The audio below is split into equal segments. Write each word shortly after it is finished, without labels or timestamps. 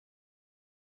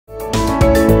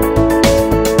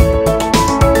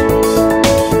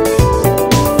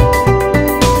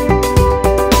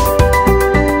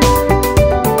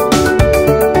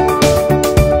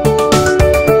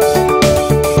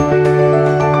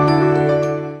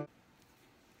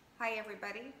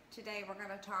Today we're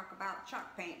going to talk about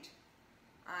chalk paint.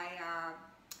 I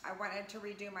wanted to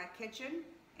redo my kitchen,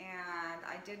 and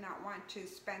I did not want to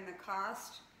spend the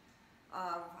cost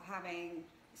of having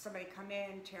somebody come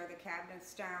in, tear the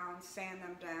cabinets down, sand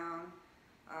them down,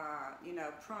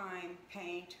 prime,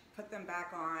 paint, put them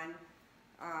back on.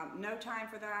 No time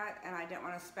for that, and I didn't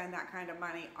want to spend that kind of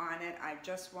money on it. I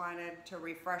just wanted to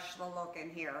refresh the look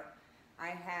in here. I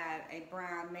had a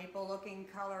brown maple looking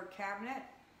colored cabinet,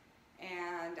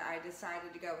 and I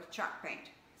decided to go with chalk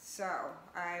paint. So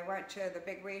I went to the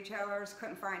big retailers,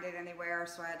 couldn't find it anywhere,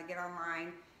 so I had to get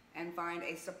online and find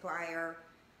a supplier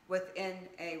within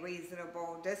a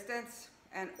reasonable distance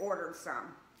and ordered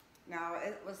some. Now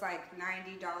it was like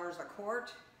 $90 a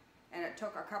quart, and it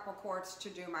took a couple quarts to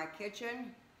do my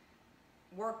kitchen.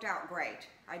 Worked out great.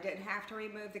 I didn't have to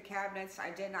remove the cabinets. I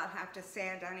did not have to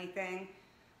sand anything.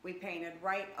 We painted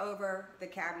right over the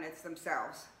cabinets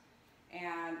themselves.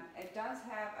 And it does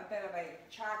have a bit of a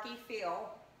chalky feel,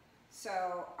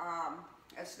 so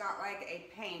it's not like a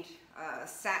paint,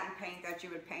 satin paint that you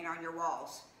would paint on your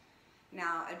walls.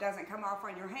 Now it doesn't come off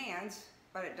on your hands,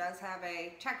 but it does have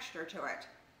a texture to it.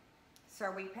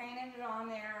 So we painted it on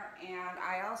there, and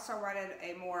I also wanted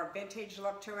a more vintage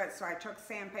look to it, so I took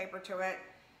sandpaper to it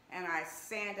and I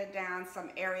sanded down some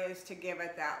areas to give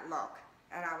it that look.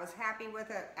 And I was happy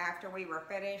with it after we were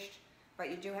finished, but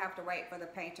you do have to wait for the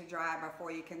paint to dry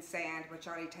before you can sand, which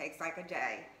only takes like a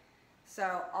day.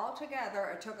 So altogether,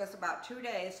 it took us about 2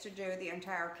 days to do the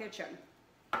entire kitchen.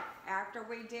 After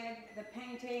we did the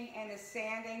painting and the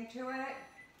sanding to it,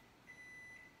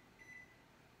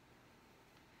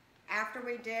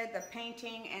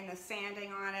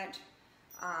 on it,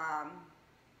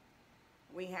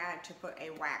 we had to put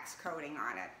a wax coating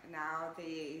on it. Now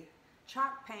the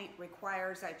chalk paint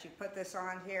requires that you put this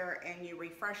on here and you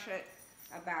refresh it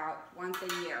about once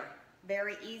a year.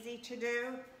 Very easy to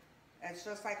do. It's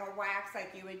just like a wax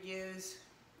like you would use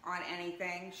on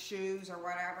anything, shoes or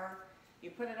whatever.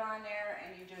 You put it on there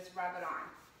and you just rub it on.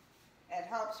 It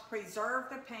helps preserve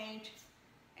the paint,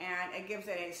 and it gives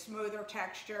it a smoother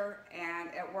texture, and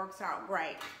it works out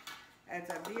great.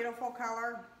 It's a beautiful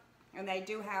color, and they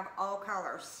do have all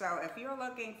colors. So if you're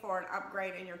looking for an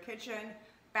upgrade in your kitchen,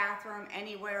 bathroom,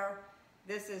 anywhere,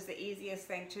 this is the easiest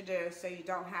thing to do, so you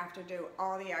don't have to do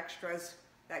all the extras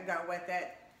that go with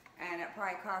it. And it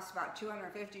probably costs about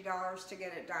 $250 to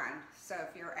get it done. So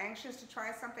if you're anxious to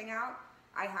try something out,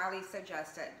 I highly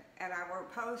suggest it. And I will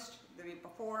post the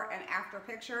before and after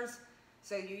pictures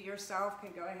so you yourself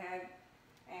can go ahead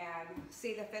and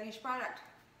see the finished product.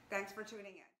 Thanks for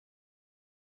tuning in.